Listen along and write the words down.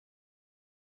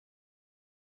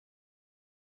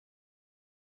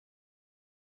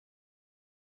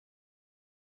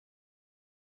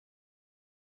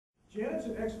Janet's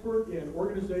an expert in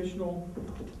organizational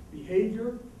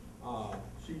behavior.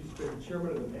 She's been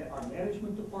chairman of our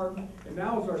management department, and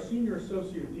now is our senior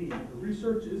associate dean. Her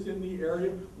research is in the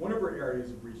area, one of her areas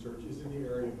of research is in the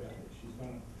area of ethics. She's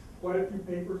done quite a few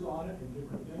papers on it and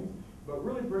different things, but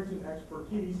really brings an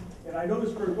expertise. And I know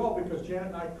this very well because Janet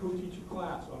and I co-teach a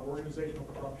class on organizational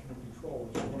corruption and control,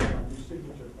 which is one of our new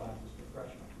signature classes for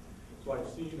freshmen. So I've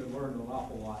seen and learned an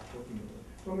awful lot working with her.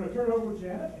 So I'm going to turn it over to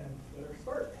Janet and let her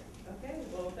start. Okay,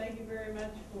 well, thank you very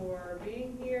much for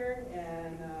being here,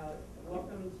 and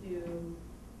welcome to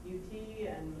UT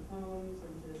and Holmes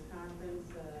and to this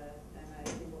conference, and I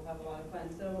think we'll have a lot of fun.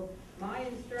 So my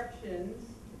instructions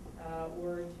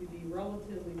were to be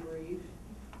relatively brief,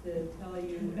 to tell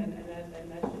you, and that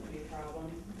shouldn't be a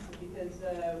problem, because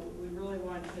we really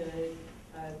want to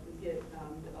get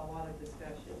a lot of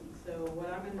discussion. So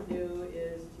what I'm going to do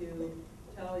is to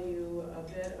tell you a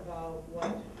bit about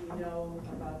what we know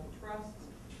about the trust,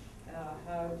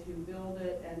 how to build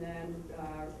it, and then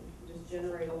just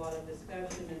generate a lot of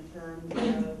discussion in terms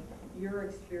of your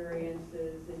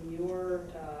experiences in your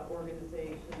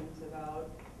organizations about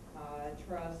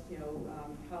trust.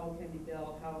 How can be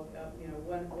built? How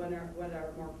what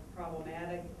are more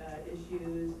problematic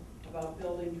issues about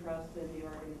building trust in the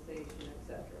organization,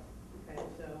 etc. Okay,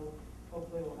 so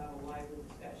hopefully we'll have a lively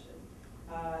discussion.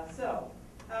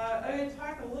 I'm going to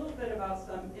talk a little bit about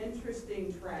some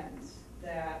interesting trends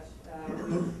that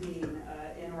we've seen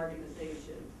in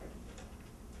organizations.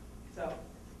 So,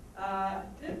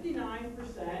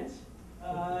 59%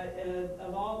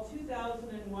 of all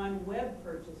 2001 web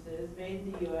purchases made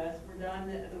in the U.S. were done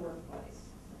at the workplace.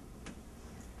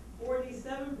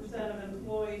 47% of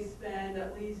employees spend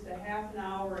at least a half an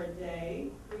hour a day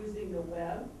cruising the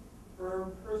web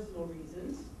for personal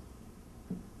reasons.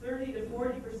 30 to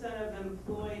 40% of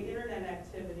employee internet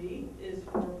activity is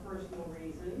for personal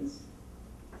reasons.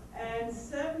 And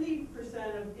 70%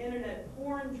 of internet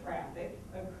porn traffic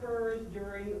occurs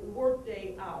during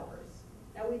workday hours.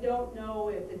 Now, we don't know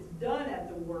if it's done at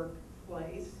the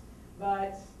workplace,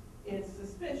 but it's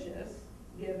suspicious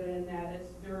given that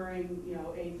it's during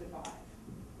 8 to 5.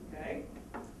 Okay?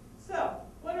 So,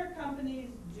 what are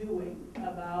companies doing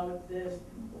about this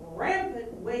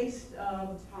rampant waste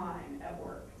of time at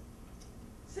work?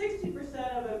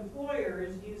 60% of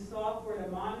employers use software to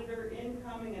monitor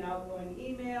incoming and outgoing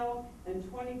email, and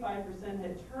 25%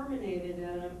 had terminated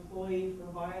an employee for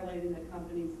violating the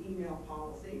company's email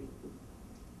policy.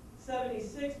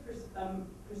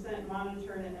 76%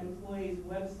 monitor an employee's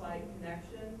website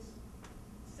connections.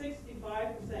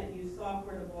 65% use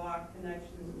software to block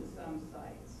connections to some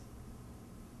sites.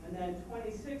 And then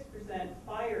 26%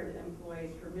 fired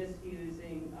employees for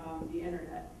misusing the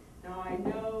internet. Now, I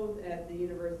know at the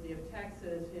University of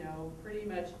Texas, pretty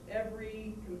much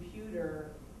every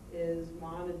computer is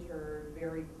monitored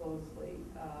very closely.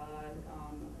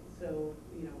 So,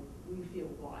 we feel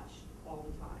watched all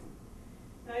the time.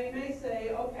 Now, you may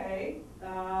say, okay,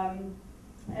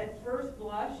 at first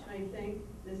blush, I think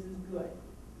this is good.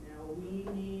 We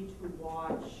need to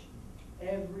watch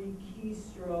every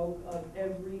keystroke of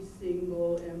every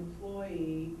single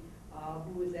employee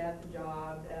who is at the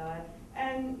job.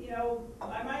 And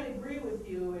I might agree with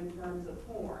you in terms of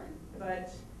porn,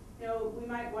 but we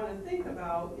might want to think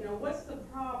about what's the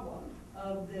problem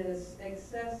of this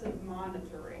excessive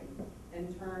monitoring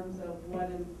in terms of what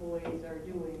employees are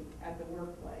doing at the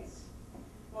workplace.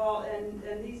 Well, and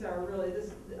these are really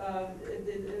this. It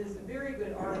is a very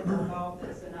good article about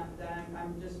this, and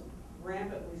I'm just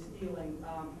rampantly stealing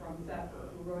from Pfeffer,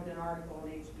 who wrote an article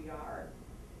in HBR.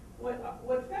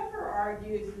 What Pfeffer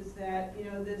argues is that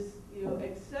this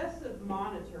excessive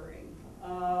monitoring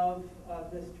of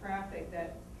this traffic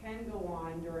that can go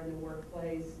on during the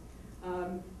workplace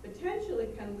potentially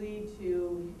can lead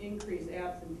to increased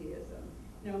absenteeism.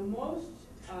 Most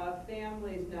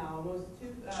families now, most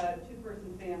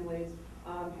two-person families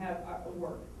have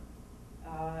work.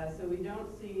 So we don't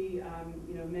see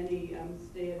many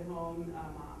stay-at-home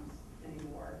moms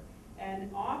anymore.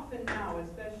 And often now,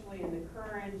 especially in the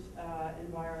current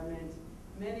environment,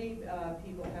 many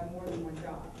people have more than one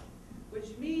job,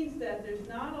 which means that there's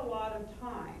not a lot of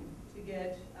time to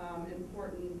get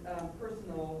important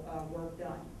personal work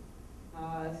done.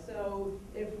 So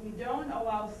if we don't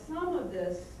allow some of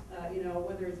this,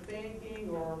 whether it's banking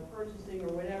or purchasing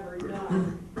or whatever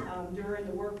done during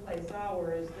the workplace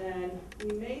hours, then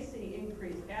we may see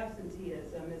increased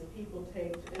absenteeism as people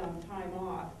take time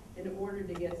off in order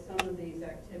to get some of these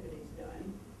activities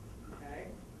done.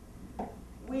 Okay.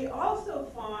 We also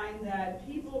find that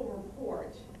people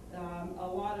report a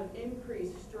lot of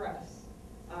increased stress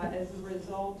as a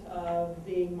result of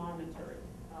being monitored.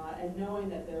 and knowing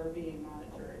that they're being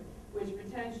monitored, which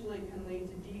potentially can lead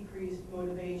to decreased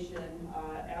motivation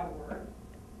at work.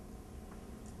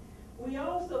 We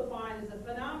also find is a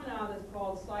phenomenon that's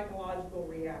called psychological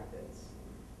reactance,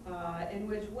 in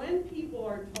which when people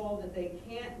are told that they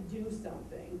can't do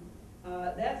something,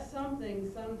 that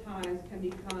something sometimes can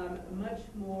become much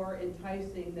more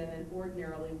enticing than it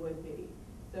ordinarily would be.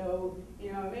 So,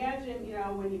 imagine,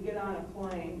 when you get on a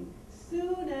plane,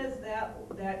 soon as that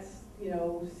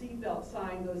seatbelt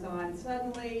sign goes on,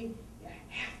 suddenly you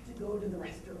have to go to the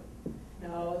restroom.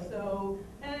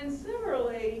 And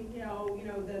similarly,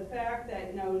 the fact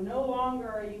that, no longer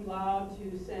are you allowed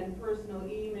to send personal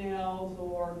emails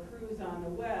or cruise on the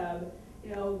web,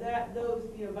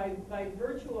 by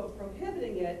virtue of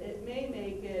prohibiting it, it may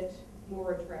make it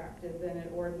more attractive than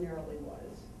it ordinarily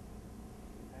was.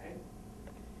 Okay.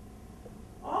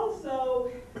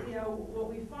 Also, what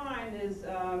we find is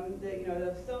that,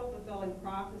 the self-fulfilling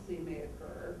prophecy may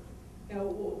occur.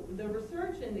 The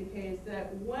research indicates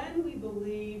that when we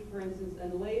believe, for instance,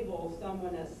 and label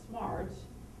someone as smart,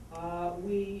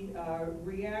 we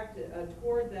react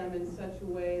toward them in such a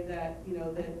way that,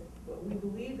 that we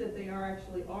believe that they are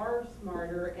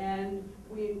smarter, and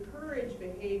we encourage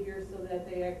behavior so that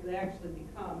they actually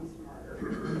become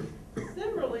smarter.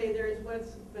 Similarly, there's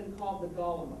what's been called the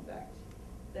Gollum effect,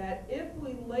 that if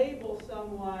we label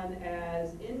someone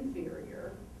as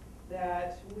inferior,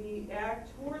 that we act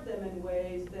toward them in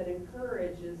ways that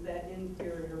encourages that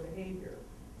inferior behavior.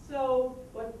 So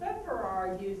what Pfeffer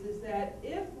argues is that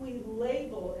if we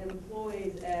label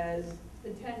employees as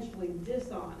potentially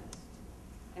dishonest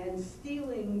and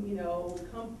stealing,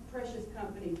 precious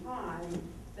company time,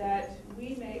 that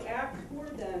we may act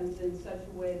toward them in such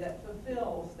a way that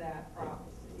fulfills that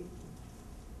prophecy.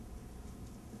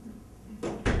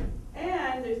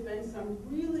 And there's been some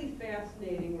really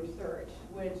fascinating research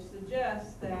which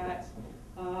suggests that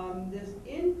this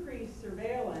increased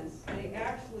surveillance may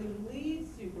actually lead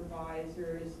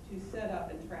supervisors to set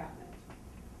up entrapment.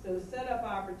 So set up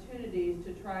opportunities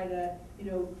to try to,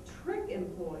 trick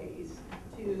employees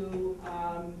to,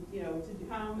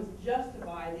 almost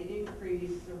justify the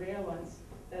increased surveillance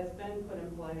that's been put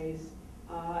in place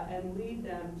and lead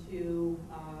them to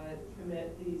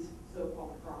commit these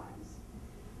so-called crimes.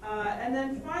 And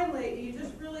then finally, you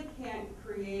just really can't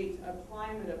create a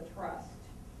climate of trust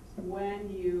when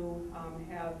you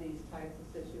have these types of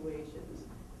situations.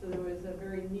 So there was a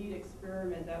very neat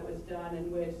experiment that was done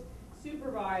in which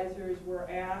supervisors were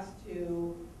asked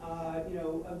to,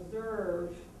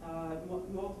 observe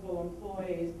multiple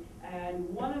employees, and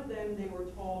one of them they were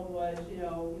told was,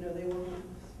 they were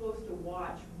supposed to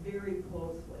watch very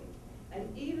closely.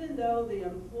 And even though the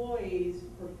employees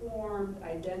performed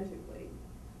identically,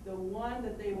 the one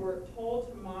that they were told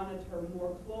to monitor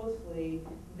more closely,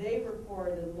 they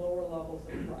reported lower levels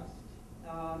of trust.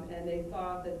 And they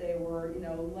thought that they were,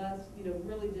 less,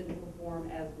 really didn't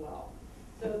perform as well.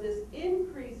 So this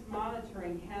increased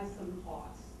monitoring has some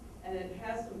costs, and it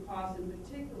has some costs in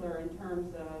particular in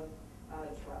terms of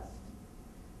trust.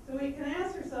 So we can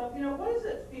ask ourselves, what does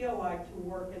it feel like to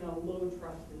work in a low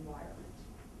trust environment?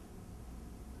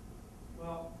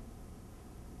 Well,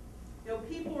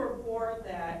 people report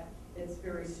that it's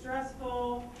very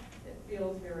stressful, it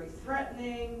feels very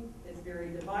threatening, it's very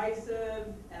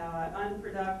divisive,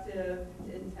 unproductive,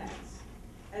 intense.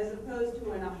 As opposed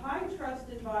to in a high trust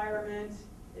environment,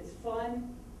 it's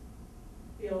fun,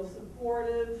 feels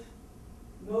supportive,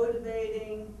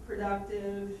 motivating,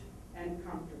 productive, and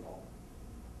comfortable.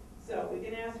 So we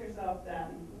can ask ourselves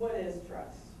then, what is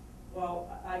trust? Well,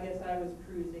 I guess I was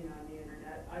cruising on the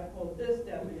internet. I pulled this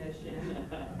definition.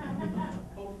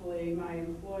 Hopefully my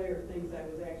employer thinks I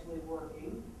was actually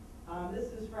working.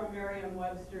 This is from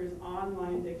Merriam-Webster's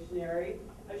online dictionary.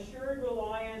 Assured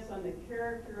reliance on the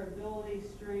character, ability,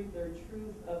 strength, or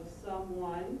truth of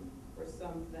someone or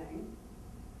something.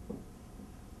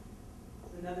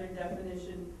 Another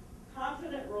definition,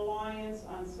 confident reliance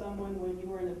on someone when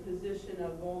you are in a position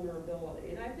of vulnerability.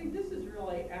 And I think this is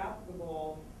really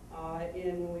applicable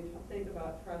when we think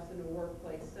about trust in a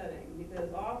workplace setting,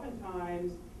 because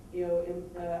oftentimes,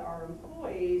 our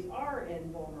employees are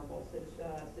in vulnerable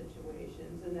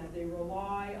situations, and that they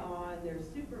rely on their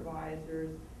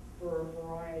supervisors for a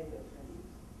variety of things.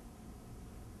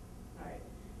 All right,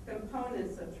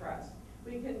 components of trust.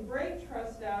 We can break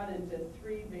trust out into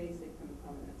three basic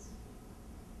components.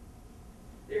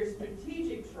 There's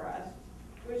strategic trust,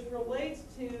 which relates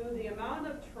to the amount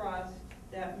of trust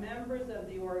that members of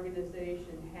the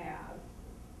organization have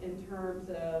in terms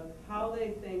of how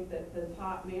they think that the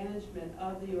top management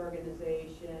of the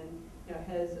organization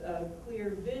has a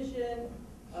clear vision,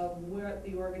 of what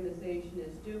the organization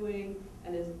is doing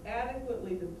and is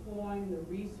adequately deploying the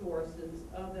resources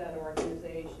of that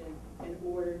organization in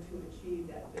order to achieve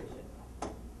that vision.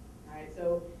 All right,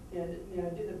 so do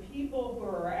the people who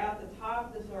are at the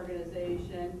top of this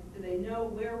organization, do they know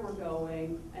where we're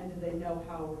going, and do they know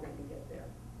how we're going to get there?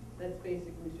 That's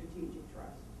basically strategic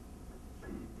trust.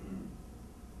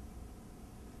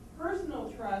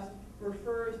 Personal trust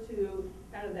refers to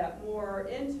kind of that more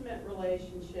intimate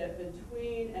relationship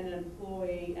between an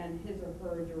employee and his or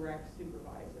her direct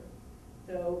supervisor.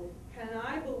 So can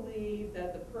I believe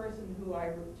that the person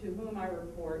to whom I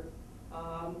report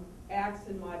acts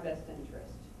in my best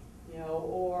interest?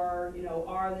 Or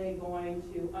are they going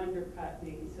to undercut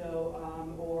me,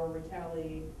 or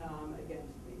retaliate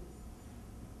against me?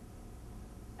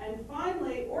 And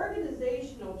finally,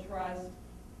 organizational trust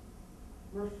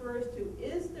refers to,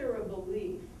 is there a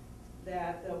belief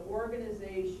that the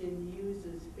organization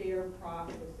uses fair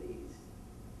processes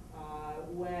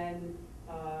when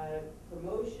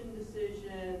promotion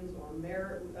decisions or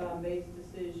merit-based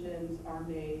decisions are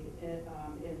made in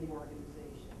the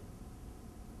organization?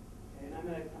 Okay, and I'm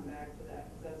going to come back to that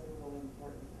because that's a really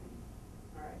important thing.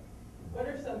 All right, what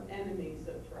are some enemies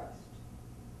of trust?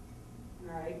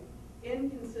 All right,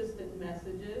 inconsistent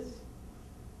messages.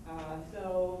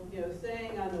 So,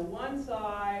 saying on the one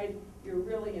side, you're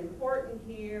really important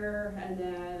here, and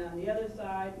then on the other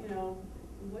side,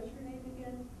 what's your name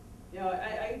again?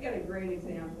 I get a great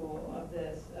example of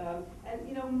this.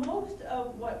 And most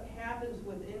of what happens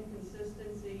with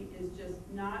inconsistency is just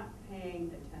not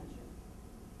paying attention.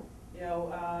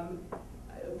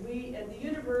 We, at the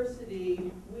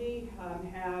university, we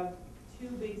have two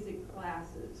basic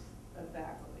classes of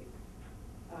faculty.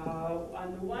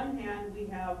 On the one hand, we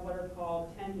have what are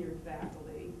called tenured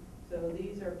faculty. So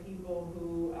these are people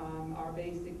who are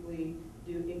basically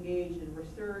engage in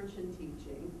research and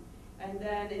teaching. And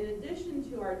then in addition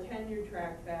to our tenure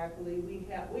track faculty,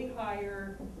 we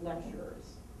hire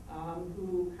lecturers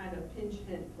who kind of pinch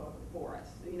hit for us.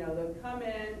 They'll come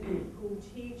in who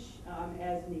teach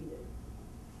as needed.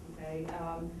 Okay,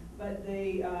 but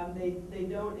they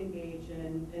don't engage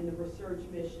in the research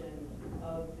mission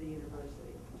of the university.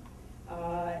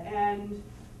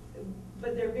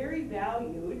 But they're very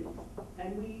valued,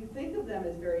 and we think of them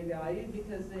as very valued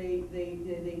because they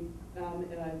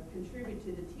contribute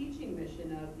to the teaching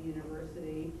mission of the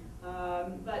university.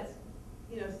 But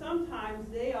sometimes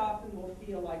they often will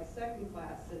feel like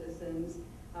second-class citizens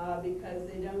because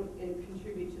they don't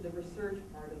contribute to the research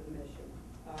part of the mission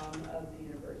of the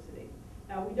university.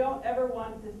 Now, we don't ever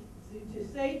want to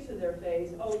say to their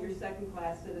face, "Oh, you're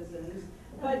second-class citizens,"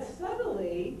 but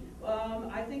subtly,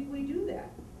 I think we do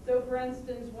that. So, for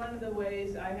instance, one of the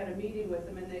ways I had a meeting with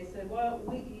them, and they said, "Well,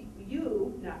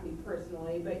 you, not me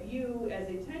personally, but you as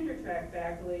a tenure track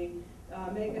faculty,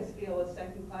 make us feel as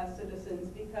second-class citizens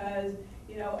because,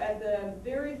 at the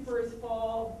very first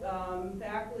fall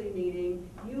faculty meeting,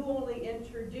 you only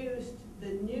introduced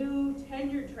the new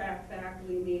tenure track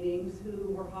faculty meetings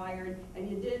who were hired, and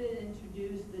you didn't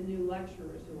introduce the new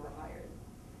lecturers who were hired."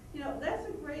 That's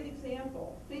a great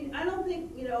example. I mean, I don't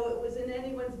think, it was in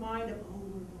anyone's mind of, oh,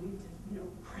 we're going to,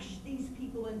 crush these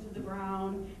people into the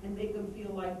ground and make them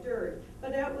feel like dirt.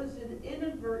 But that was an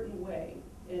inadvertent way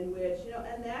in which,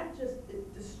 and that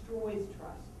it destroys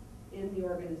trust in the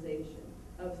organization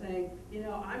of saying,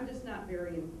 I'm just not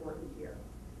very important here.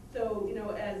 So,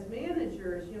 as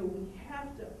managers, we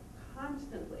have to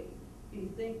constantly be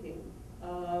thinking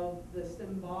of the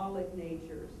symbolic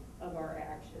natures of our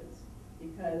actions,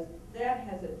 because that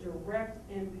has a direct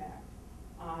impact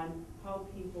on how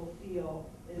people feel,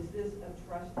 is this a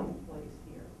trusting place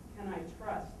here? Can I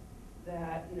trust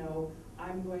that,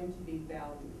 I'm going to be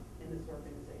valued in this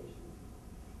organization?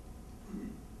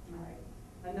 All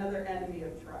right, another enemy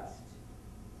of trust,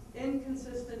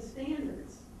 inconsistent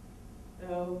standards.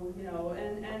 So,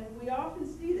 and we often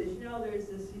see this, there's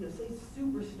this, say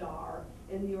superstar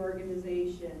in the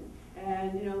organization,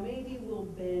 and, maybe we'll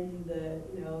bend the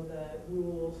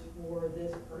rules for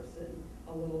this person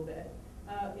a little bit.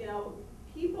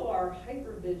 People are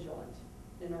hyper-vigilant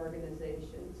in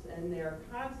organizations, and they're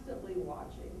constantly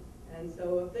watching. And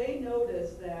so if they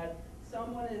notice that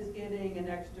someone is getting an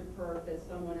extra perk that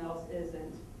someone else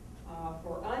isn't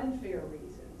for unfair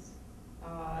reasons,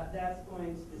 that's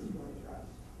going to destroy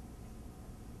trust.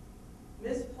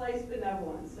 Misplaced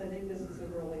benevolence. I think this is a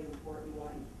really important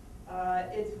one.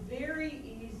 It's very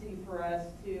easy for us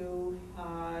to,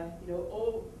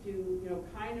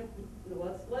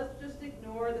 let's just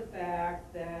ignore the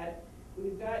fact that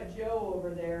we've got Joe over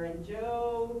there, and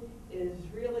Joe is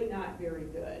really not very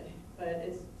good, but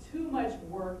it's too much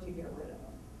work to get rid of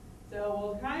him. So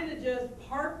we'll kind of just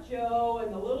park Joe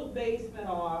in the little basement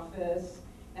office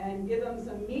and give him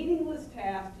some meaningless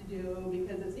tasks to do,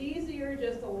 because it's easier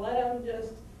just to let him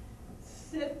just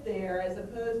sit there as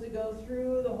opposed to go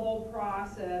through the whole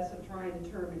process of trying to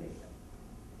terminate him.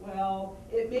 Well,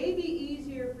 it may be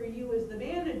easier for you as the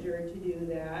manager to do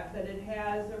that, but it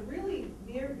has a really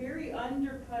very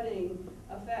undercutting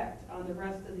effect on the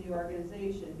rest of the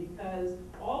organization, because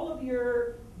all of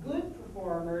your good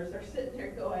performers are sitting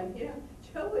there going, yeah,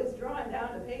 Joe is drawing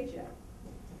down a paycheck.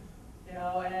 You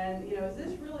know, and you know, is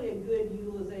this really a good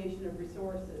utilization of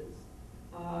resources?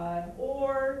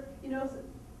 Or, you know,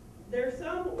 there's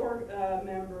some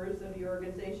members of the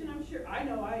organization, I'm sure, I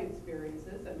know I experience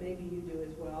this, and maybe you do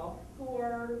as well, who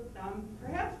are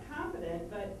perhaps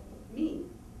competent, but mean.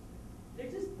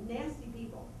 They're just nasty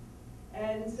people.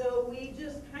 And so we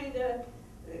just kind of,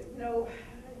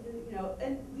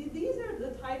 and these are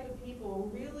the type of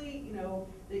people really, you know,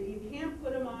 that you can't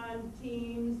put them on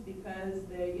teams because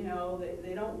they, you know,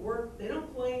 they don't work, they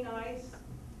don't play nice.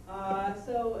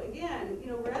 So again, you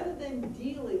know, rather than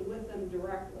dealing with them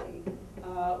directly,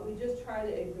 we just try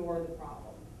to ignore the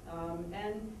problem.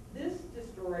 And this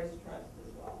destroys trust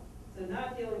as well. So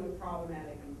not dealing with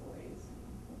problematic employees,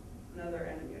 another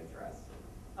enemy of trust.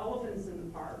 Elephants in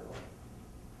the park.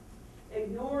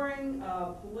 Ignoring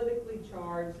politically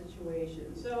charged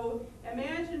situations. So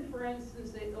imagine, for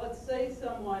instance, let's say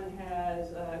someone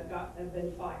has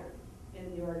been fired in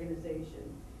the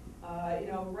organization.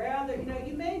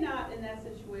 You may not in that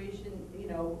situation, you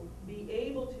know, be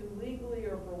able to legally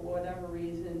or for whatever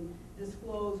reason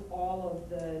disclose all of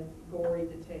the gory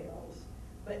details.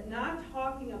 But not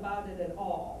talking about it at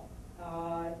all,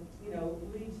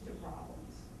 leads to problems.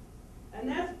 And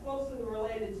that's closely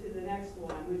related to the next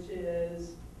one, which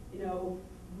is, you know,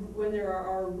 when there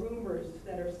are rumors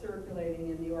that are circulating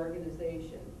in the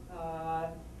organization.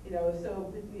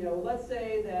 Let's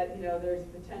say that, you know, there's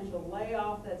potential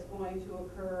layoff that's going to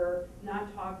occur,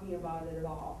 not talking about it at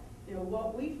all. You know,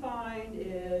 what we find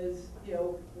is, you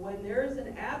know, when there's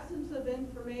an absence of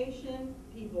information,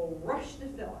 people rush to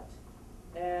fill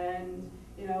it. And,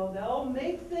 you know, they'll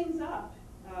make things up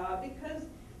because,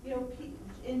 you know,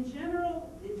 in general,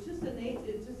 it's just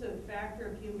a factor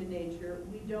of human nature.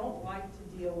 We don't like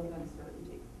to deal with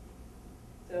uncertainty.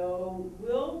 So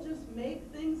we'll just make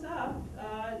things up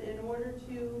in order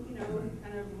to, you know,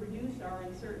 kind of reduce our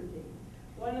uncertainty.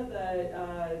 One of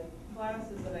the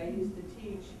classes that I used to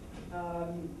teach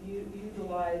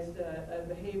utilized a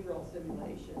behavioral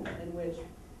simulation in which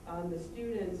the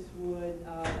students would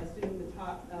assume the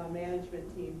top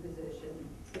management team position.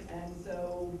 And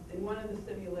so in one of the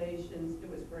simulations, it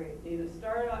was great. You know,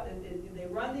 start out, they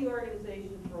run the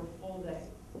organization for a full day.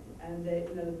 And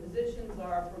the positions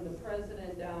are from the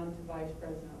president down to vice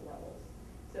president levels.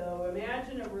 So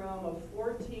imagine a room of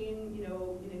 14,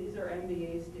 these are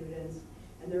MBA students,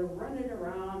 and they're running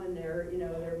around and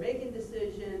they're making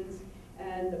decisions.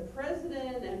 And the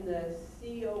president and the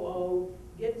COO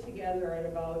get together at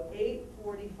about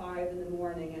 8:45 in the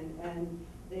morning,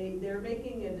 and they're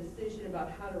making a decision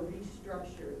about how to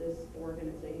restructure this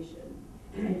organization.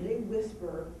 And they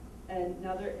whisper. And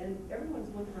everyone's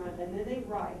looking around, and then they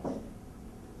write.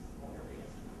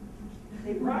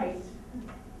 They write.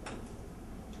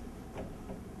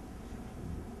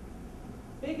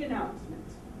 Big announcement.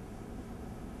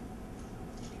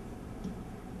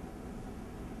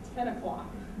 10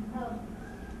 o'clock. Oh.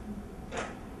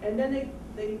 And then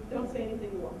they don't say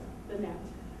anything more than that.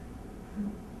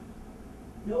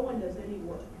 No one does any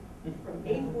work from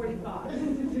 8:45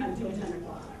 until 10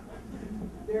 o'clock.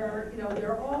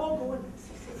 They're all going,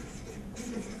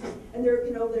 and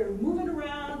they're moving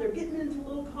around, they're getting into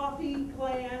little coffee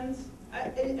clans,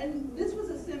 and this was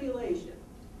a simulation.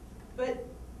 But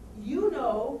you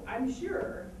know, I'm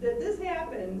sure, that this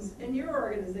happens in your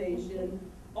organization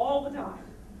all the time.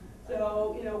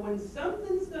 So, when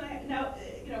something's going to,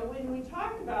 when we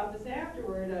talked about this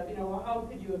afterward of, well, how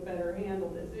could you have better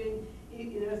handled this? I mean,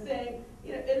 saying,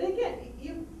 and again,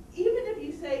 even if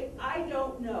you say, I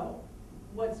don't know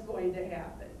what's going to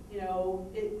happen,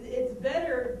 it's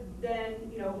better than,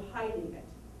 hiding it.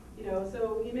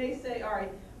 So you may say, all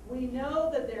right, we know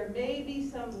that there may be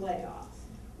some layoffs.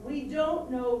 We don't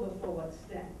know the full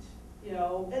extent.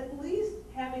 At least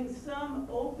having some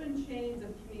open chains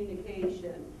of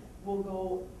communication will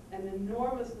go an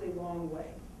enormously long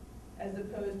way, as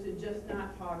opposed to just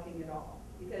not talking at all.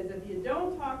 Because if you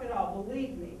don't talk at all,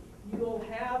 believe me, you'll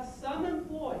have some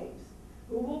employees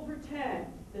who will pretend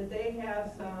that they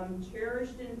have some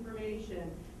cherished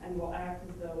information and will act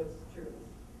as though it's the truth.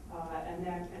 And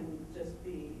that can just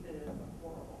be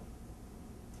horrible.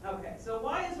 Okay, so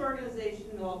why is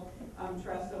organizational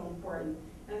trust so important.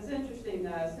 And it's interesting,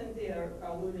 Cynthia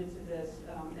alluded to this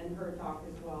in her talk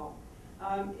as well.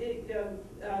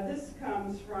 This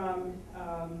comes from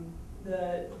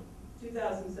the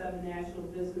 2007 National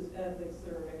Business Ethics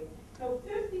Survey. So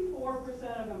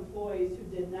 54% of employees who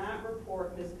did not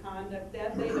report misconduct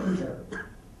that they observed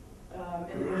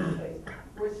in the workplace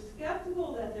were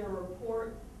skeptical that their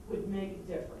report would make a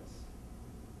difference.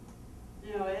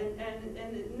 You know, and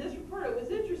in this report, it was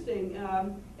interesting.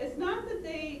 It's not that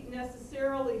they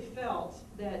necessarily felt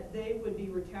that they would be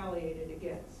retaliated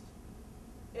against.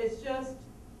 It's just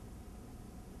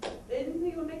they didn't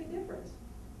think it would make a difference.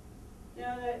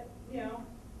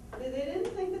 They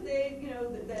didn't think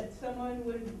that that someone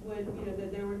would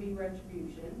that there would be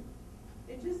retribution.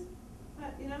 It just,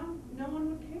 no one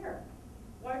would care.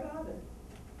 Why bother?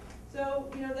 So,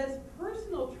 this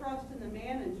personal trust in the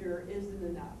manager isn't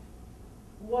enough.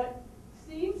 What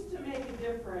seems to make a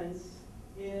difference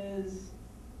is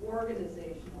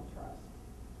organizational trust.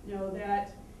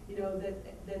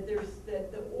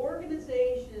 That the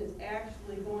organization is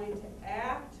actually going to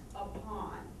act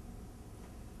upon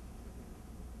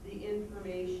the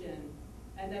information,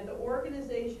 and that the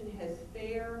organization has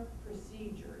fair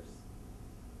procedures,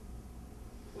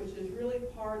 which is really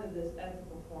part of this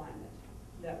ethical climate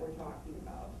that we're talking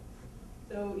about.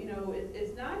 So,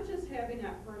 it's not just having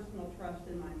that personal trust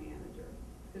in my manager,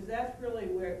 because that's really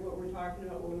what we're talking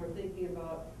about when we're thinking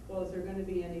about, well, is there going to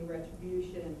be any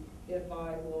retribution if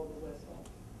I blow the whistle?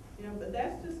 But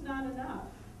that's just not enough.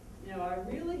 I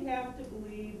really have to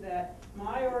believe that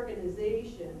my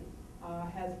organization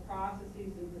has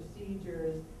processes and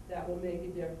procedures that will make a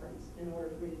difference in order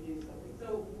for me to do something.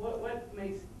 So what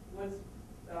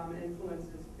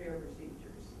influences fair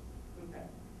procedures? Okay.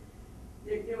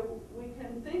 We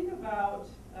can think about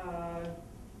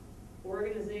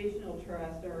organizational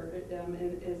trust as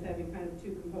having kind of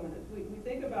two components. We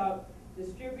think about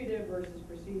distributive versus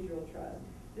procedural trust.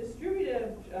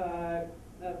 Distributive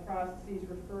processes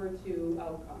refer to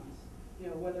outcomes,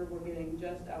 whether we're getting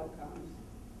just outcomes,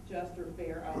 just or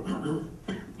fair outcomes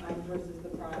versus the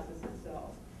process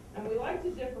itself. And we like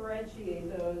to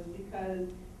differentiate those because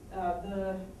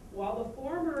while the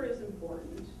former is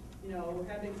important,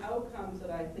 having outcomes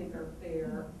that I think are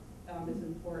fair is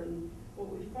important, what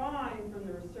we find from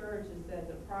the research is that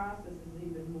the process is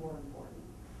even more important.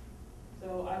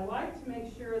 So I like to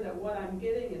make sure that what I'm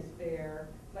getting is fair,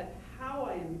 but how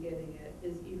I am getting it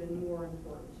is even more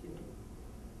important to me.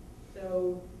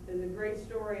 So there's a great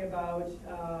story about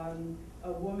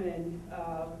a woman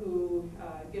who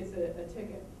gets a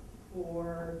ticket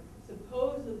for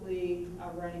supposedly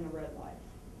running a red light,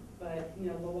 but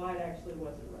the light actually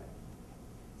wasn't red.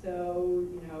 So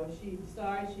she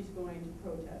decides she's going to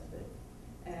protest it,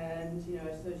 and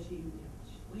so she's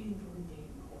waiting for a day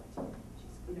in court.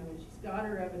 She's got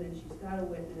her evidence, she's got a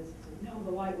witness. So, no,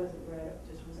 the light wasn't red.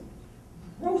 It just was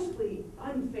grossly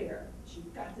unfair. She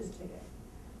got this ticket.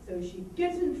 So she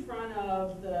gets in front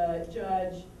of the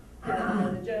judge,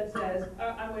 and the judge says,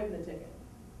 I'm waiving the ticket.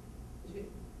 She goes,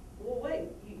 well, wait,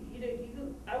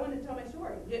 I want to tell my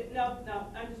story. No,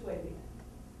 I'm just waiving it.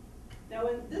 Now,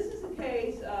 when this is a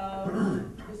case of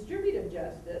distributive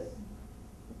justice,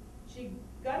 she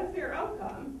got a fair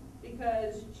outcome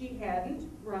because she hadn't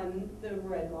run the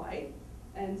red light,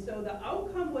 and so the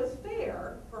outcome was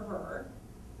fair for her,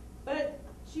 but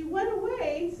she went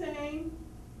away saying,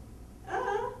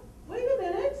 wait a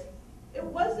minute, it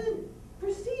wasn't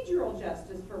procedural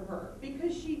justice for her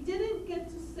because she didn't get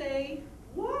to say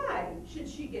why should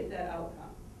she get that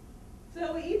outcome.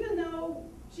 So even though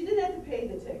she didn't have to pay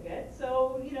the ticket,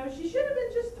 so she should have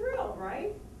been just thrilled,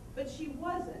 right? But she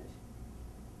wasn't.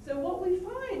 So what we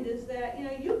find is that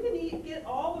you can get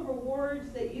all the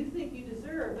rewards that you think you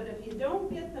deserve, but if you don't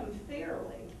get them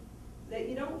fairly, that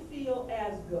you don't feel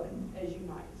as good as you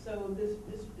might. So this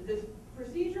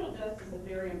procedural justice is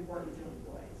very important to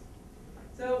employees.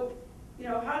 So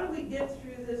how do we get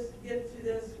through this?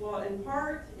 Well, in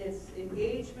part, it's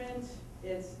engagement.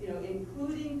 It's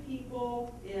including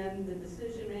people in the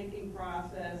decision-making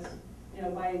process.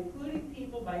 By including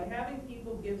people, by having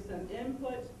people give some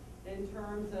input in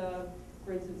terms of,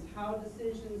 for instance, how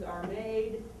decisions are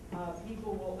made,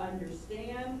 people will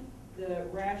understand the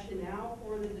rationale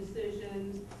for the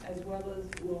decisions, as well as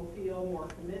will feel more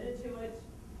committed to it.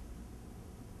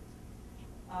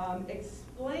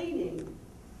 Explaining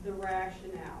the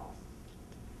rationale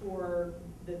for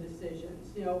the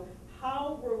decisions,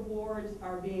 how rewards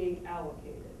are being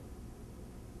allocated,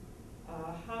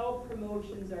 how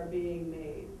promotions are being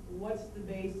made, what's the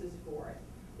basis for it.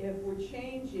 If we're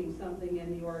changing something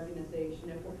in the organization,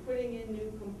 if we're putting in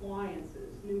new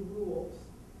compliances, new rules,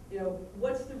 you know,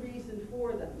 what's the reason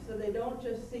for them, so they don't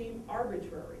just seem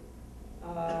arbitrary.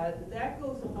 That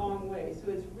goes a long way.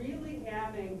 So it's really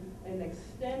having an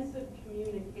extensive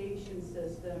communication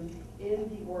system in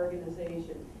the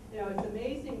organization. You know, it's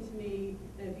amazing to me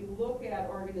that if you look at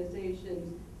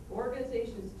organizations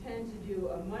tend to do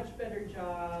a much better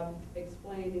job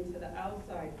explaining to the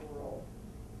outside world.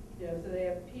 You know, so they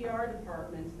have PR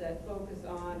departments that focus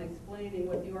on explaining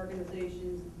what the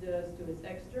organization does to its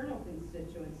external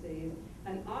constituencies,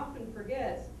 and often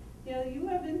forgets, you know, you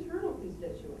have internal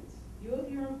constituents. You have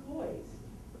your employees.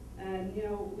 And, you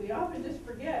know, we often just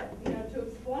forget, you know, to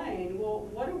explain, well,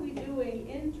 what are we doing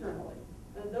internally?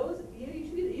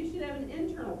 You should have an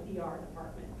internal PR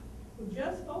department who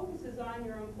just focuses on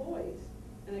your employees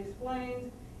and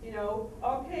explains, you know,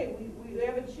 okay, we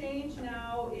have a change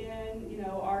now in, you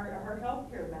know, our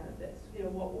healthcare benefits. You know,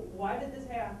 why did this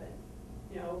happen?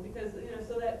 You know, because, you know,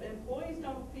 so that employees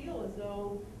don't feel as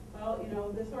though, well, you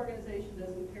know, this organization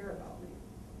doesn't care about me.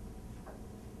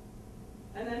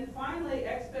 And then finally,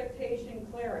 expectation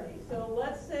clarity. So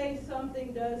let's say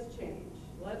something does change.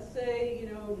 Let's say,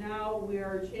 you know, now we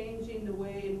are changing the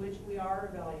way in which we are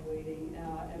evaluating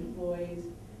employees,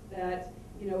 that,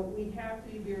 you know, we have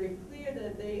to be very clear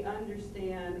that they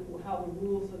understand how the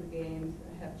rules of the game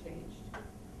have changed.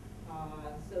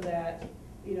 So that,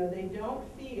 you know, they don't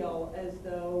feel as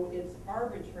though it's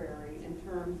arbitrary in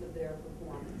terms of their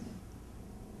performance.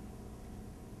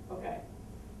 Okay,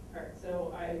 all right,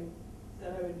 so I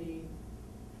said I would be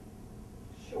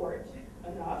short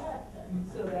enough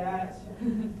so that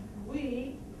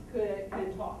we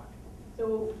can talk.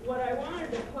 So what I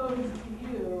wanted to pose to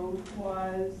you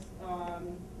was,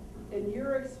 in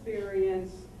your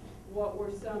experience, what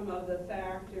were some of the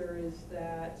factors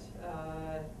that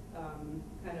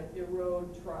kind of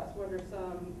erode trust? What are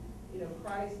some, you know,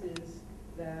 crises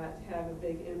that have a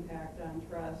big impact on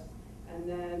trust? And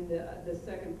then the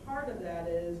second part of that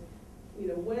is, you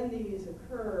know, when these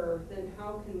occur, then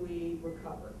how can we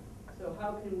recover? So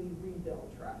how can we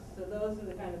rebuild trust? So those are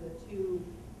the kind of the two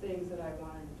things that I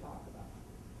wanted to talk about.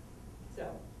 So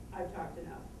I've talked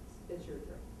enough. It's your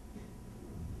turn.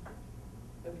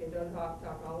 Okay, don't talk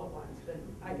all at once, then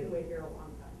I can wait here a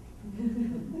long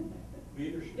time.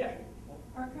 Leadership. Yeah.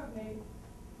 Our company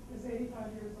is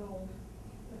 85 years old.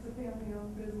 It's a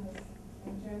family-owned business.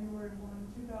 On January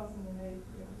 1, 2008, it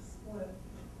was split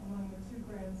among the two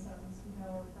grandsons who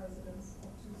now are presidents of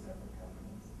two separate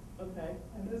companies. Okay.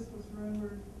 And this was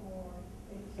rumored for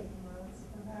 18 months,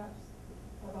 perhaps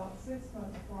about 6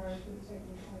 months prior to it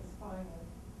taking place finally.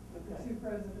 The Okay. two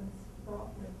presidents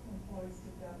brought their employees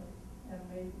together and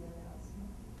made the announcement.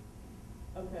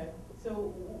 Okay.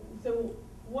 So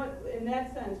what, in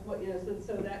that sense, what, you know, so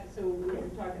we're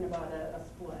talking about a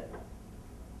split.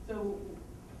 So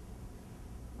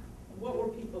what were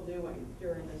people doing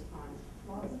during this time?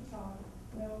 Lots of talk,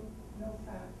 no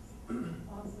facts,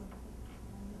 lots of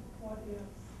what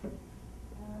ifs.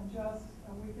 And just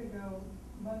a week ago,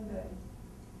 Monday,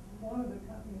 one of the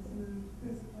companies moved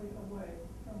physically away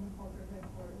from the corporate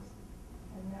headquarters.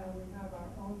 And now we have our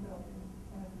own building,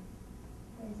 and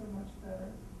things are much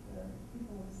better. The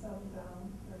people have settled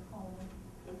down, they're calmer,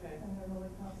 Okay. and they're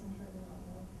really concentrating on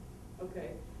work.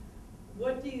 Okay.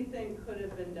 What do you think could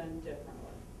have been done differently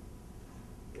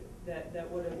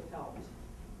that would have helped?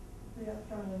 The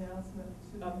upfront announcement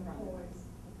to the Upfront. employees.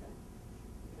 Okay.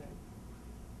 Okay.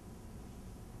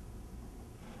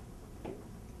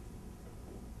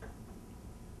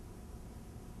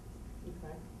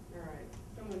 Okay. All right.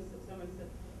 Someone said,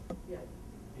 yeah.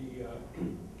 The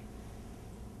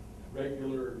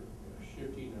regular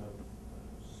shifting of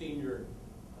senior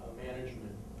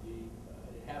management,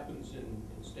 it happens in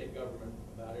state government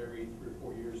about every 3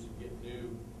 or 4 years to get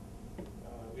new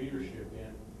leadership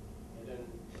in, and then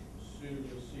soon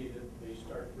you'll see that they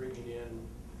start bringing in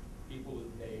people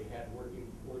that they had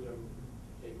working for them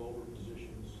to take over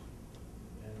positions,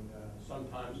 and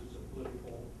sometimes it's a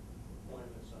political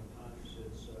appointment, sometimes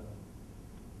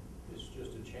it's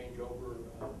just a changeover.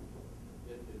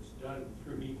 It's done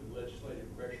through even legislative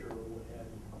pressure or what have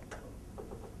you.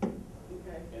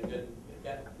 Okay. And then at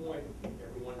that point,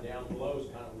 everyone down below is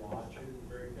kind of watching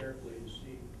very carefully to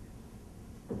see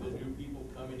the new people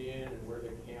coming in and where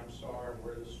the camps are, and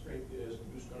where the strength is, and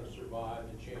who's going to survive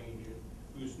the change, and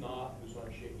who's not, who's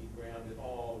on shaky ground. It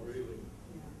all really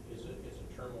is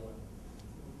a turmoil.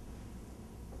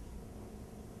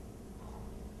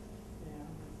 Yeah.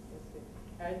 That's good.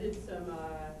 I did some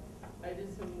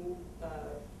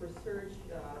research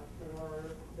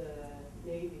for the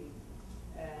Navy,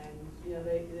 and, you know,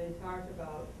 they talked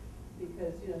about,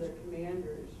 because, you know, their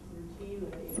commanders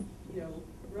routinely, you know,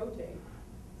 rotate.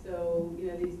 So, you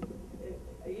know,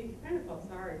 you kind of felt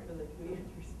sorry for the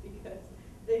commanders because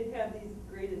they'd have these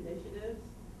great initiatives,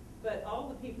 but all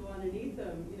the people underneath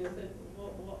them, you know, said,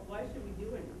 well, why should we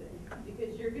do anything?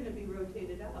 Because you're gonna be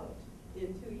rotated out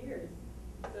in 2 years.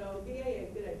 So, yeah,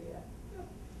 good idea.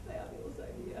 Fabulous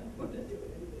idea. We're not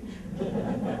doing anything.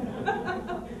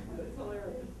 It's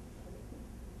hilarious.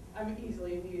 I'm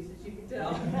easily amused, as you can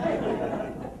tell.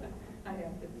 I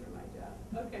have to do my job.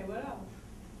 Okay, what else?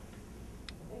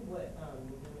 I think what the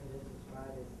gentleman just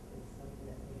described is something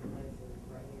that's taking place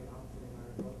right here in Austin in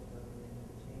our local government, and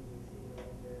the changing city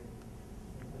manager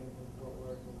and coming from Fort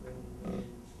Worth and bringing in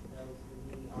those who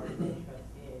need our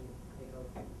trust in to take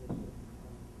over positions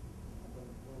from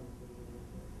the former city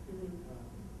manager.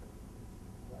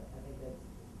 But I think that's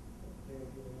a very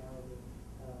good analogy.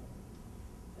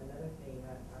 Another thing,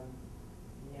 I'm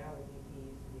now with UT,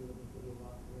 used to be with the city of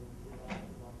Austin, city of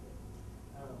Austin.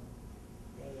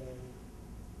 And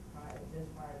just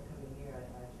prior to coming here,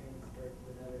 I transferred to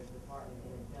another department,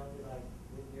 and it sounded like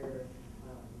with your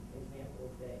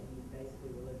examples that you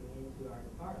basically were looking into our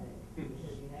department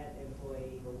because you had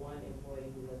one employee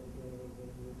who wasn't doing anything,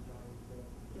 who was trying to,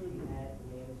 you had the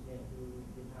management who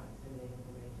did not disseminate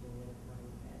information in a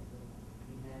timely fashion.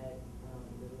 You had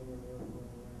the rumor mill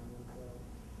going around, and so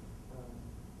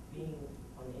being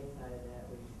on the inside of that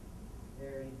was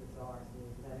very bizarre to me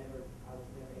because I was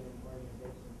never in an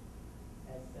organization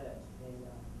as such, and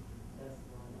thus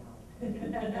gone out.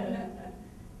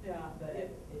 Yeah. But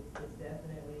it's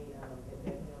definitely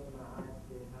opened my eyes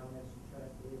to how much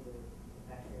trust is a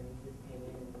factor, and you just came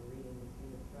in and were reading the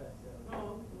Stream of Trust, so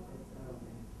Oh. it's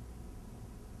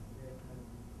very kind.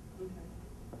 Okay.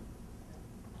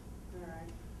 All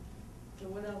right. So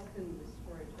what else can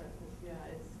destroy trust? Yeah,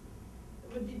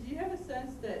 but did you have a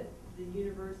sense that the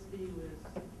university was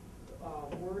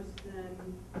worse than,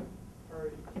 or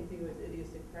do you think it was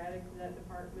idiosyncratic to that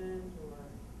department, or?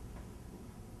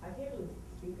 I can't really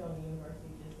speak on the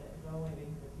university just that, because I've only been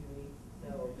here for 2 weeks,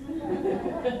 so.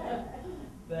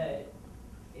 But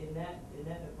in that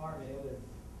department, it was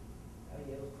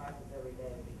crisis every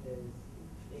day because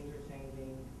things were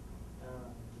changing.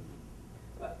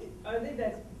 But I think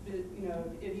that's, you know,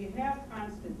 if you have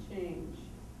constant change,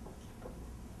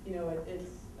 you know,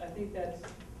 I think that's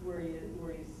where you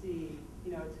see,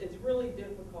 you know, it's really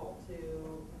difficult to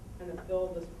kind of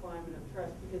build this climate of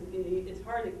trust because it's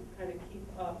hard to kind of keep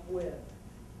up with,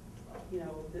 you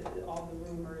know, all the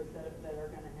rumors that are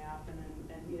going to happen,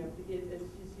 and you know, it's just,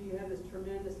 you have this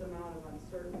tremendous amount of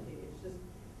uncertainty. It's just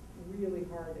really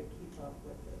hard to keep up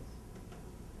with this.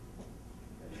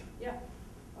 Yeah.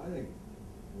 I think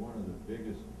one of the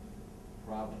biggest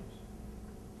problems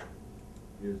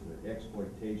is the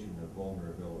exploitation of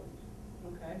vulnerabilities.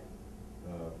 Okay.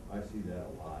 I see that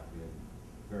a lot in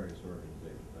various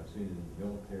organizations. I've seen it in the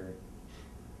military,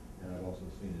 and I've also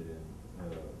seen it in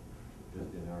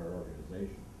just in our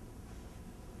organization.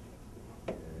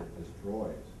 And it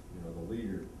destroys, you know, the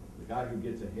leader, the guy who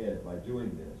gets ahead by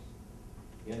doing this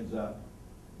ends up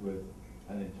with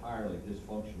an entirely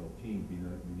dysfunctional team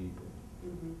beneath him.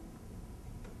 Mm-hmm.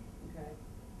 Okay.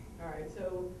 All right.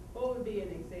 So what would be an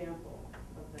example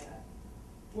of that?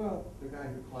 Well, the guy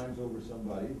who climbs over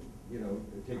somebody, you know,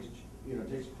 takes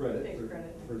credit, Takes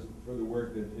credit. for the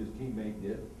work that his teammate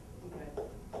did. Okay.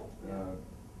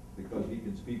 Because he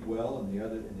can speak well, and the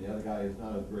other guy is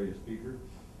not as great a speaker,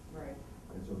 Right.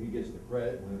 and so he gets the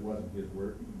credit when it wasn't his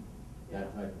work.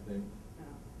 That type of thing.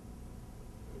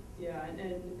 Yeah,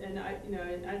 and I, you know,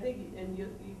 and I think, and you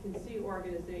can see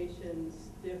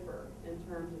organizations differ in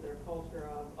terms of their culture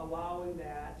of allowing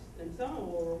that, and some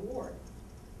will reward.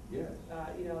 Yes.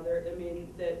 You know,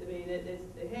 it's,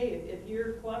 hey, if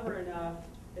you're clever enough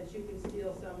that you can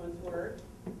steal someone's work,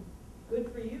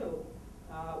 good for you.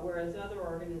 Whereas other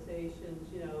organizations,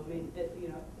 you know,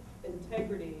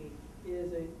 integrity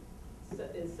is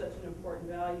such an important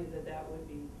value that would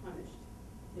be punished.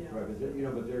 You know. Right,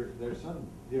 but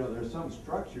there's some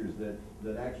structures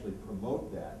that actually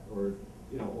promote that, or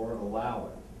allow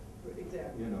it.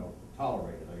 Exactly.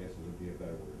 Tolerate it, I guess would be a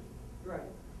better word.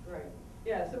 Right.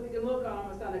 Yeah, so we can look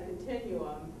almost on a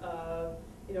continuum of,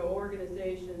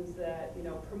 organizations that,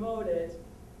 promote it,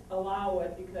 allow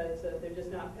it because they're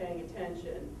just not paying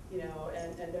attention,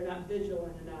 and they're not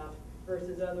vigilant enough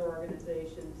versus other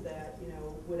organizations that,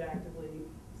 would actively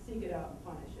seek it out and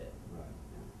punish it. Right.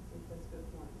 Yeah, I think that's a good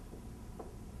point.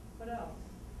 What else?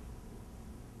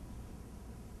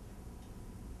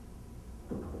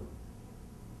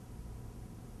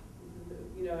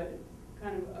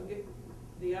 Kind of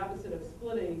the opposite of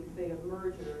splitting, think of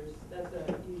mergers,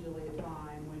 that's usually a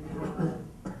time when you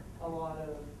have a lot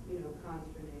of,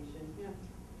 consternation. Yeah.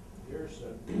 There's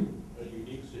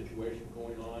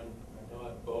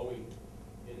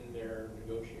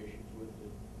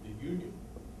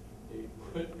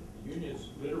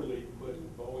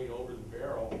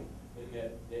in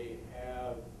that they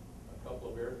have a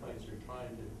couple of airplanes they're trying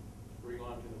to bring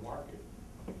onto the market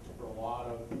for a lot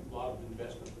of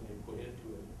investment that they put into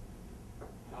it.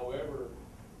 However,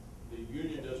 the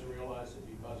union doesn't realize that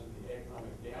because of the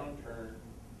economic downturn,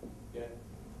 that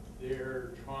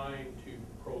they're trying to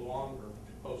prolong or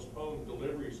to postpone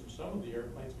deliveries of some of the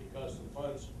airplanes because the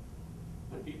funds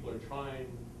that people are trying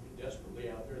desperately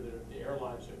out there, the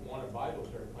airlines that want to buy those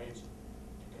airplanes, to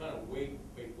kind of wait,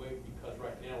 because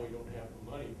right now we don't have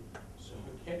the money. So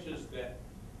it catches that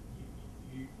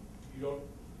you don't,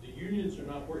 the unions are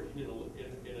not working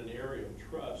in an area of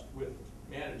trust with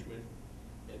management.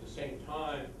 At the same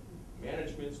time,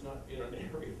 management's not in an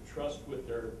area of trust with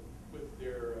their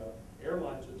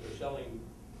airlines that they're selling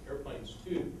airplanes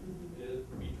to.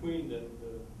 Between the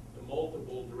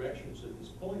multiple directions that it's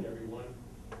pulling everyone,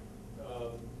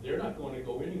 they're not going to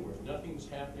go anywhere. Nothing's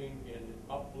happening, and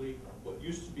probably what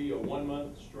used to be a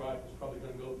 1-month strike is probably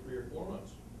going to go 3 or 4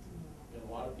 months. And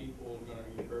a lot of people are going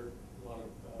to get hurt. A lot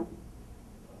of,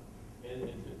 and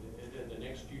then the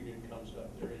next union comes up.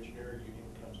 Their engineering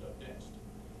union comes up next,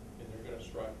 and they're going to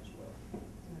strike as well.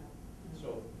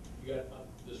 So you got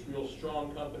this real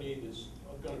strong company that's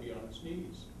going to be on its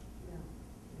knees.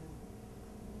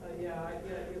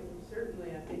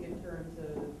 Certainly, I think in terms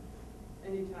of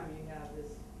anytime you have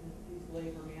these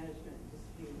labor management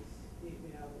disputes,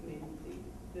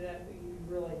 that you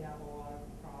really have a lot of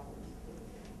problems.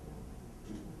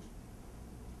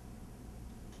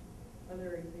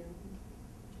 Other examples?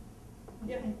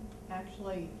 Yeah.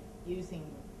 Actually, using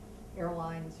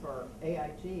airlines or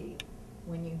AIG,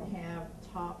 when you have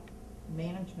top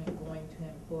management going to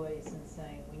employees and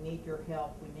saying, we need your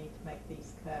help, we need to make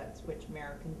these cuts, which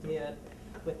American did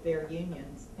with their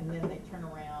unions, and then they turn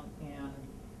around and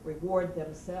reward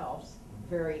themselves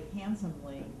very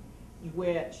handsomely,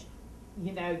 which,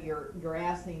 you're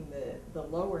asking the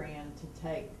lower end to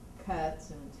take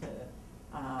cuts and to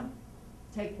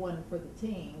take one for the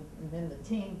team, and then the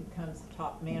team becomes the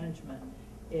top management.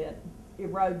 It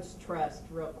erodes trust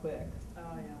real quick.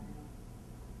 Oh, yeah.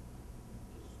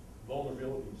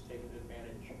 Vulnerability is taken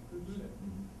advantage.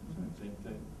 Same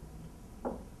thing.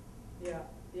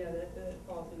 That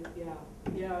falls in,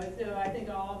 so I think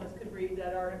all of us could read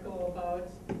that article about,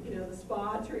 the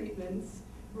spa treatments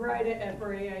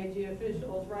for AIG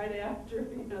officials right after,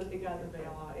 they got the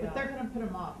bailout, But they're gonna put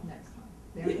them off next time.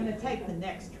 They're gonna take the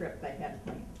next trip they had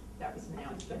planned. That was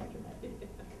announced yesterday.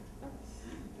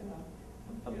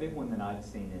 A big one that I've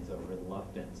seen is a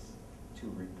reluctance to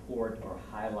report or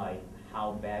highlight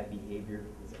how bad behavior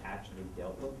is actually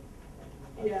dealt with.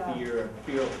 Yeah.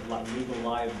 Fear of legal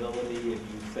liability if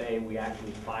you say we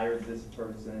actually fired this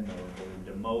person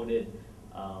or demoted.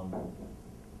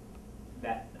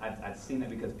 That I've seen that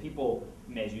because people,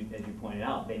 as you pointed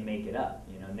out, they make it up.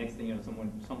 Next thing you know,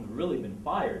 someone's really been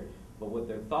fired, but what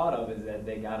they're thought of is that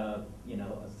they got a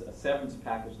severance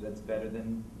package that's better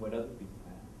than what other people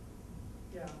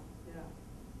have.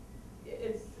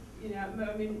 It's,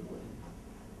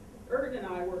 Ergen and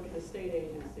I work at a state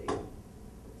agency,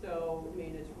 so,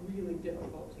 it's really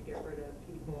difficult to get rid of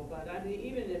people, but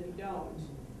even if you don't,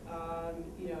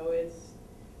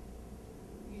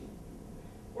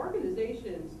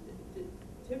 organizations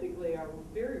typically are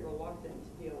very reluctant to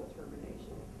deal with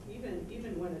termination,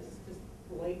 even when it's just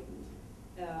blatant.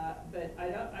 But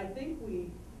I think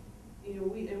we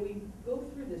go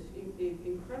through this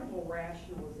incredible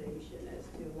rationalization as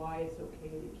to why it's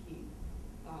okay to keep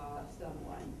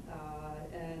someone,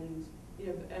 and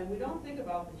we don't think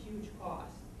about the huge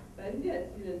cost. But I think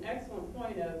that's an excellent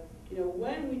point of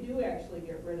when we do actually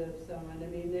get rid of someone.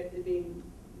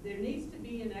 There needs to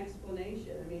be an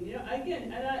explanation.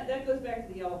 Again, and that goes back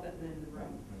to the elephant in the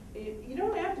room. You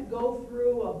don't have to go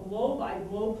through a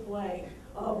blow-by-blow play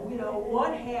of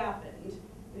what happened.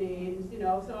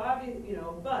 So obviously,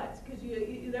 but because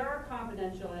there are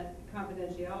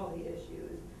confidentiality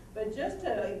issues, but just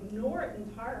to ignore it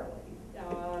entirely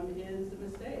is a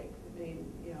mistake.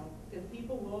 Because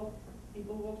people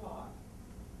will talk.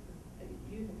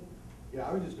 Yeah,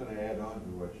 I was just gonna add on to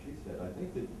what she said. I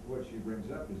think that what she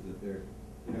brings up is that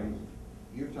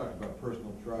you've talked about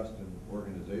personal trust and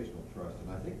organizational trust, and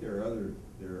I think there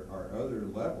are other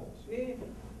levels.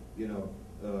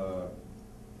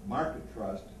 Market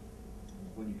trust,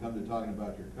 when you come to talking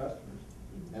about your customers.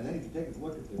 And then if you take a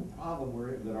look at the problem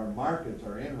that our markets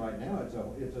are in right now,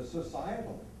 it's a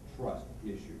societal trust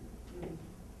issue.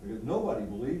 Because nobody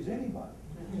believes anybody.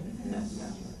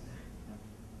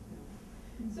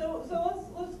 So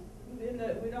let's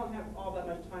we don't have all that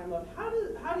much time left. How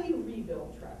do you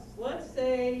rebuild trust? Let's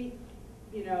say,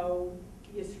 you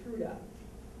screwed up.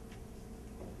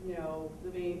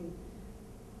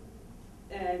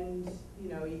 And, you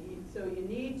know, so you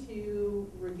need to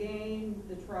regain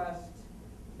the trust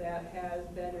that has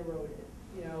been eroded,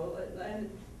 you know, and,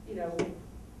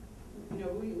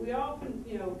 we often,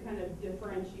 kind of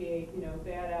differentiate,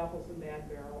 bad apples and bad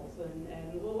barrels,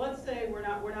 and well, let's say we're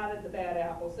not at the bad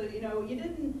apple, so, you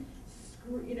didn't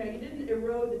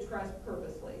erode the trust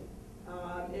purposely.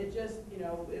 It just,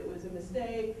 it was a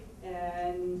mistake,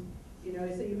 and,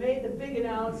 so you made the big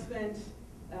announcement,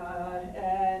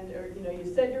 or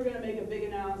you said you were gonna make a big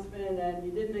announcement, and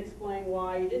you didn't explain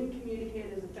why, you didn't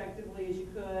communicate as effectively as you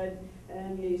could,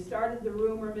 and you started the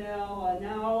rumor mill, and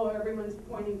now everyone's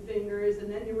pointing fingers, and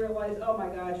then you realize, oh my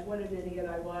gosh, what an idiot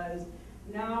I was.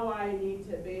 Now I need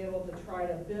to be able to try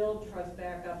to build trust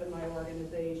back up in my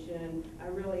organization. I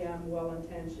really am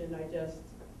well-intentioned, I just,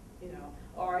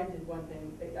 or I did one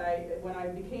thing. When I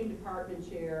became department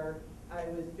chair, I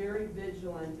was very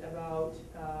vigilant about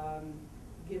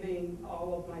giving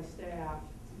all of my staff,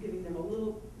 giving them a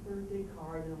little birthday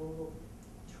card and a little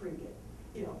trinket,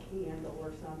 candle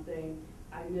or something.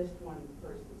 I missed one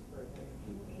person's birthday.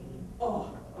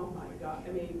 Oh my God.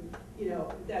 I mean,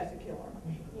 that's a killer.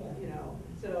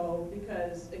 So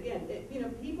because again,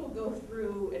 people go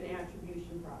through an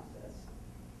attribution process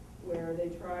where they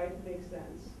try to make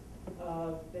sense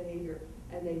of behavior,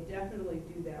 and they definitely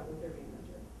do that with their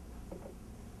manager.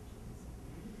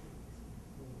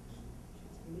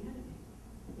 She's mad at me.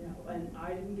 And I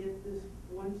didn't get this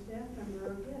one staff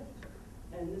member a gift.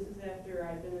 And this is after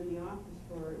I'd been in the office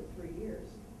for 3 years.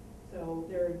 So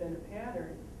there had been a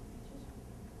pattern.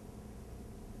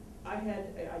 I took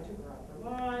her out for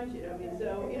lunch, so,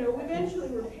 we eventually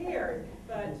repaired.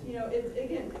 But, it's,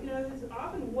 again, it's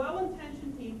often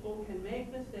well-intentioned people can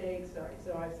make mistakes. All right,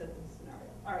 so I've set this scenario.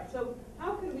 All right, so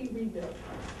how can we rebuild?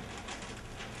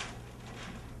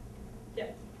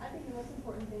 Yes? I think the most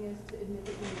important thing is to admit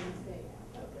that you made a mistake.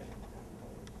 Okay.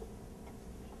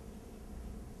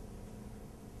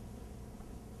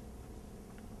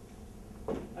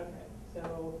 Okay, so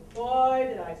boy,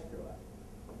 did I screw up.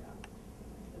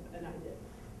 Yeah. And I did.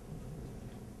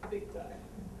 Big time.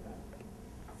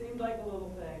 Seemed like a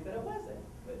little thing, but it wasn't.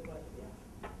 But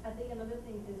yeah. I think another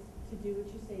thing is to do what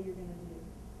you say you're going to do.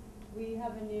 We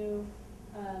have a new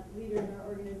leader in our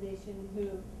organization who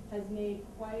has made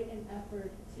quite an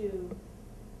effort to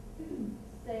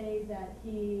say that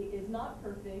he is not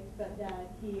perfect, but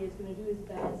that he is going to do his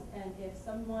best. And if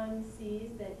someone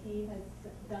sees that he has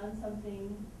done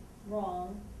something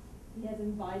wrong, he has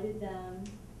invited them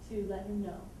to let him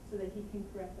know so that he can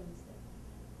correct the mistake.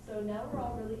 So now we're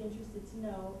all really interested to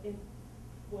know if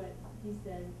what he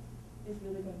said is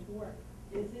really going to work.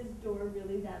 Is his door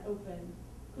really that open?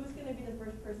 Who's going to be the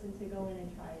first person to go in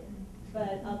and try it?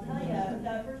 But I'll tell you,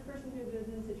 that first person who goes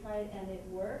in to try it and it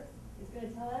works, is going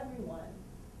to tell everyone.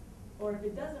 Or if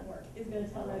it doesn't work, it's going to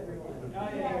tell everyone. Oh,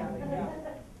 yeah.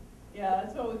 Yeah,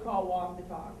 that's what we call walk the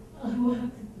talk.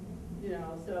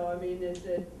 So I mean, it's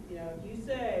if you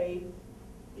say,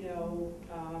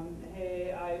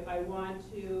 hey, I want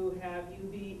to have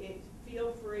you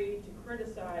feel free to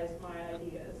criticize my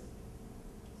ideas.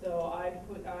 So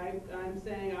I'm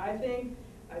saying, I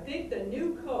think the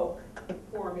new Coke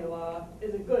formula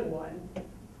is a good one.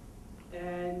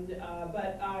 And,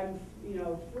 but I'm,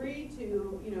 free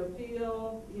to,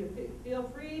 feel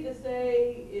free to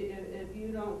say if you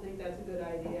don't think that's a good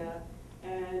idea.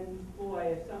 And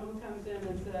boy, if someone comes in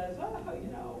and says,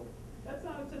 oh, that's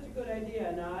not such a good idea,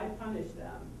 and I punish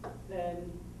them,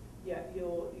 then yeah,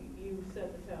 you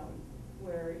set the tone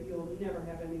where you'll never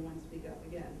have anyone speak up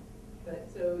again. But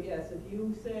so yes, if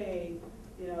you say,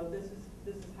 this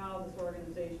is how this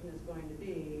organization is going to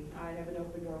be, I have an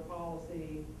open door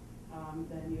policy,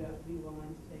 then you have to be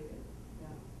willing to take it.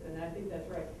 Yeah, and I think that's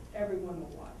right. Everyone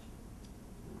will watch.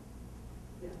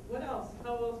 Yeah. What else?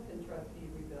 How else can trust be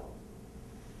rebuilt?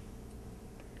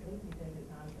 I think you take the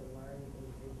time to learn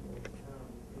individuals,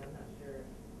 and I'm not sure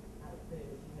how to put it,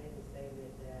 but you made the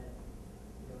statement that,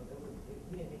 if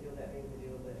you didn't deal that big of a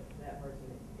deal, but that person,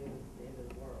 it was the end of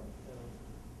the world, so.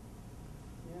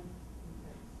 Yeah.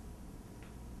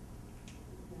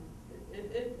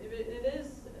 It is,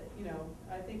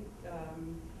 I think,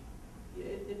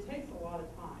 it takes a lot of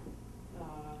time,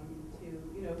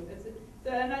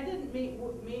 and I didn't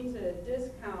mean to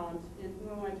discount,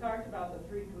 when I talked about the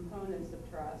 3 components of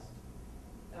trust,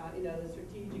 the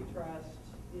strategic trust,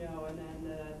 and then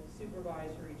the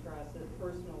supervisory trust at the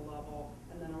personal level,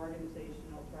 and then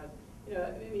organizational trust.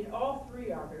 All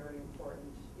 3 are very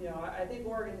important. I think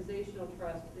organizational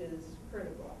trust is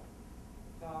critical.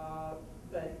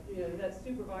 But, that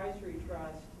supervisory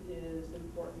trust is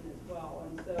important as well.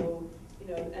 And so,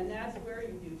 and that's where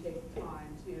you do take the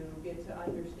time to get to to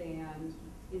understand,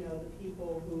 you know, the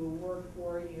people who work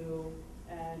for you,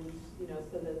 and, you know,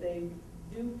 so that they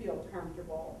do feel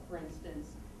comfortable, for instance,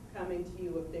 coming to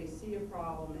you if they see a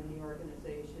problem in the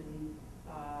organization,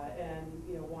 and,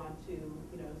 you know, want to,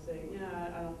 you know, say,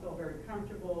 yeah, I don't feel very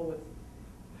comfortable with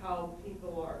how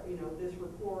people are, you know, this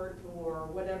report or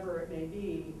whatever it may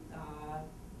be,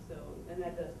 so, and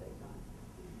that does take time.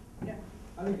 Yeah.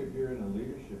 I think if you're in a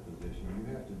leadership position, you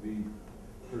have to be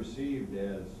perceived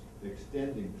as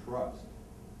extending trust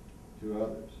to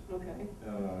others. Okay.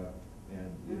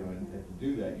 And, you know, and to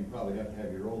do that, you probably have to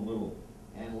have your own little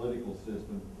analytical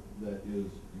system that is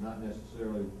not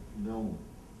necessarily known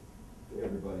to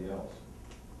everybody else.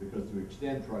 Because to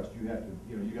extend trust, you have to,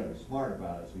 you know, you gotta be smart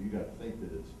about it, so you gotta think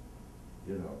that it's,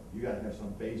 you know, you gotta have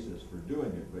some basis for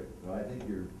doing it, but I think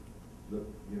your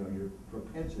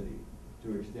propensity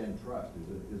to extend trust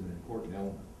is an important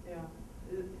element. Yeah,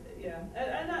 yeah,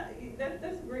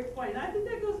 that's a great point, and I think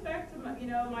that goes back to my, you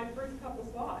know, my first couple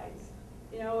slides.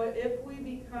 You know, if we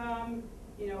become,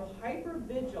 you know, hyper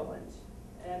vigilant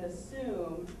and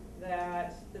assume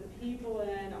that the people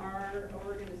in our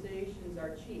organizations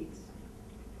are cheats,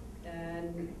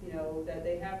 and, you know, that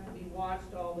they have to be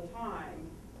watched all the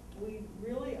time, we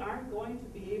really aren't going to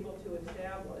be able to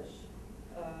establish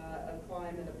a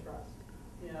climate of trust.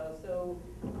 You know, so,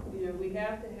 you know, we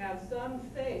have to have some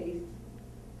faith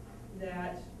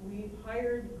that we've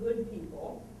hired good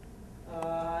people,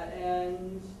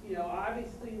 and, you know,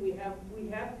 obviously we have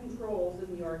controls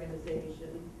in the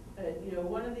organization. You know,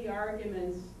 one of the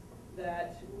arguments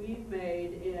that we've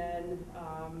made in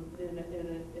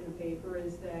a paper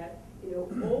is that, you know,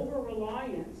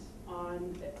 over-reliance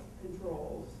on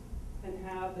controls can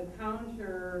have the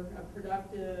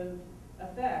counterproductive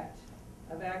effect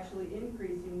of actually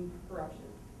increasing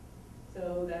corruption.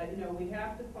 So that, you know, we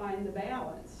have to find the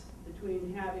balance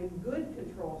between having good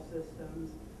control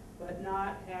systems but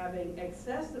not having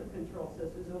excessive control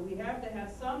systems. So we have to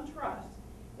have some trust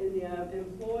in the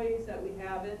employees that we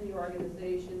have in the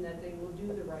organization that they will do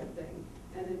the right thing.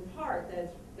 And in part,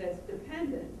 that's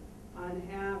dependent on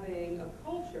having a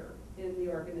culture in the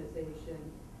organization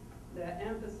that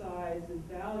emphasizes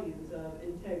values of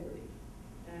integrity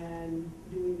and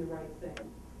doing the right thing,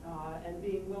 and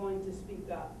being willing to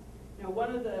speak up. Now,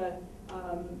 one of the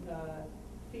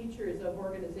features of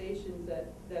organizations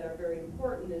that are very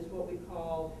important is what we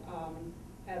call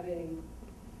having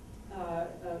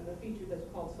a feature that's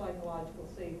called psychological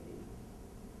safety,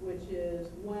 which is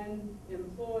when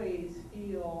employees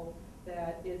feel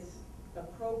that it's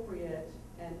appropriate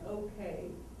and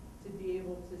okay to be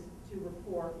able to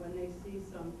report when they see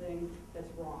something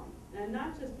that's wrong. And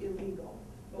not just illegal,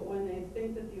 but when they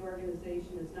think that the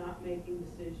organization is not making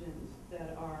decisions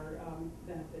that are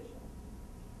beneficial.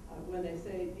 When they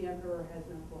say the emperor has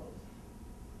no clothes.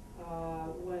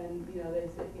 When, you know, they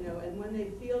say, you know, and when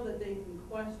they feel that they can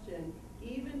question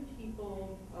even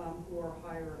people who are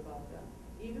higher above them,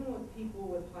 even with people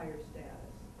with higher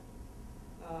status.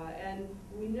 And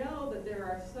we know that there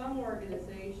are some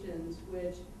organizations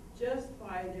which, just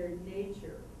by their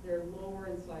nature, they're lower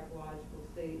in psychological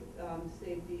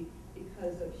safety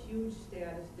because of huge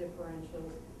status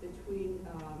differentials between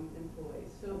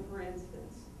employees. So, for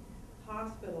instance,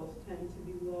 hospitals tend to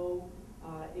be low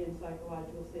in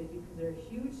psychological safety because there are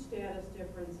huge status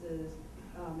differences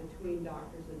between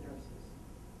doctors and nurses.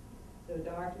 So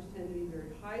doctors tend to be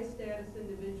very high status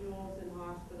individuals in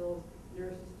hospitals,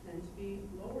 nurses tend to be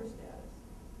lower status.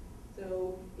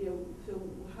 So, you know, so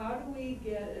how do we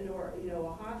get a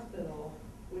hospital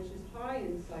which is high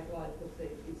in psychological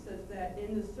safety such that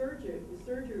in the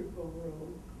surgical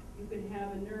room you can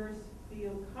have a nurse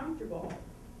feel comfortable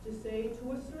to say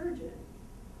to a surgeon,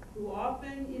 who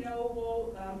often, you know,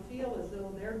 will feel as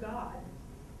though they're God.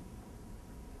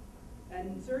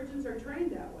 And surgeons are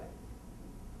trained that way.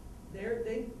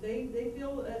 They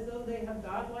feel as though they have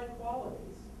godlike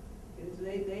qualities. Because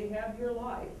they have your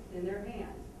life in their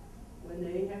hands when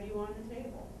they have you on the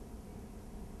table.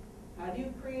 How do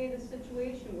you create a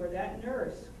situation where that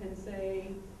nurse can say,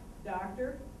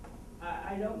 doctor,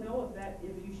 I don't know if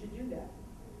you should do that.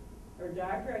 Or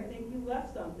doctor, I think you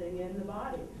left something in the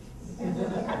body.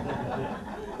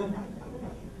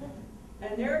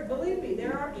 And believe me,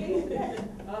 there are cases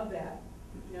of that.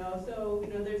 You know, so,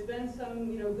 you know, there's been some,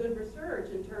 you know, good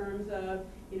research in terms of,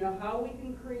 you know, how we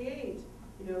can create,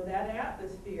 you know, that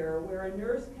atmosphere where a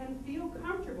nurse can feel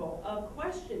comfortable of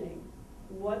questioning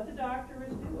what the doctor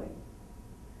is doing.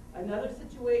 Another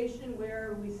situation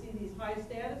where we see these high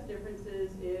status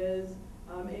differences is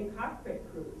in cockpit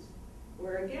crews,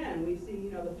 where again, we see,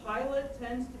 you know, the pilot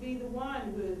tends to be the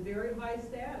one who is very high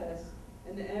status,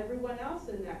 and everyone else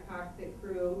in that cockpit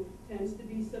crew tends to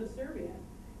be subservient.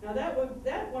 Now that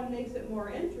one makes it more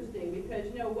interesting because,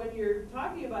 you know, when you're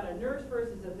talking about a nurse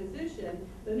versus a physician,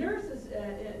 the nurse is,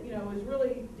 you know, is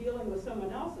really dealing with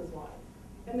someone else's life.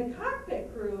 And the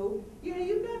cockpit crew, you know,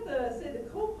 you've got the, say, the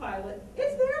co-pilot,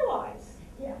 it's their lives.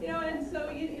 Yeah. You know, and so,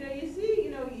 you know, you see,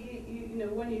 you know,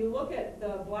 when you look at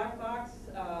the black box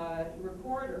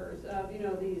reporters of, you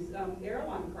know, these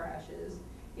airline crashes,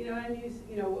 you know, and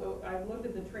you know, I've looked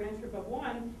at the transcript of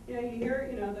one, you know, you hear,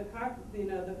 you know, the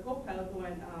co-pilot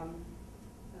going,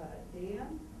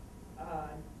 Dan,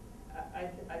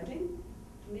 I think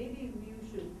maybe you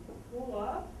should pull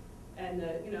up, and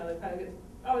you know, the pilot goes,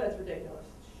 oh, that's ridiculous,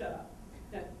 shut up.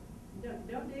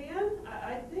 No, Dan,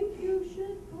 I think you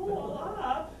should pull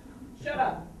up, shut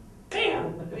up.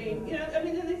 Bam! I mean, you know, I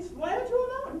mean, and it's, why don't you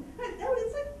alone?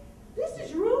 It's like, this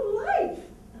is your own life.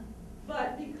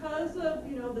 But because of,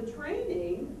 you know, the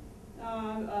training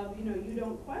of, you know, you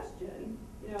don't question,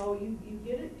 you know, you can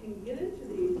get into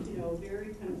these, you know,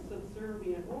 very kind of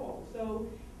subservient roles. So,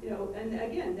 you know, and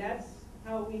again, that's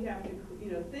how we have to,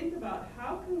 you know, think about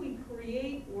how can we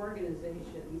create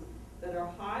organizations that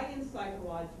are high in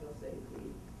psychological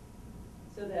safety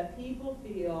so that people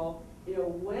feel, you know,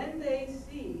 when they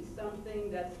see something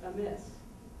that's amiss,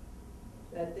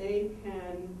 that they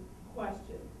can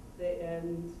question.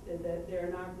 And that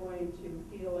they're not going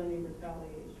to feel any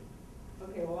retaliation.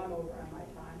 Okay, well, I'm over on my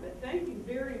time, but thank you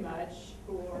very much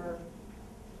for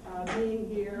being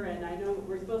here, and I know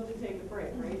we're supposed to take a break,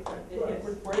 right?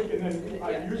 Quick break, and then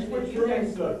Yeah, you and switch then you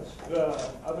guys- rooms, the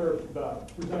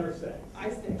presenter stays. I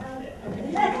stay.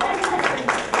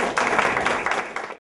 Okay.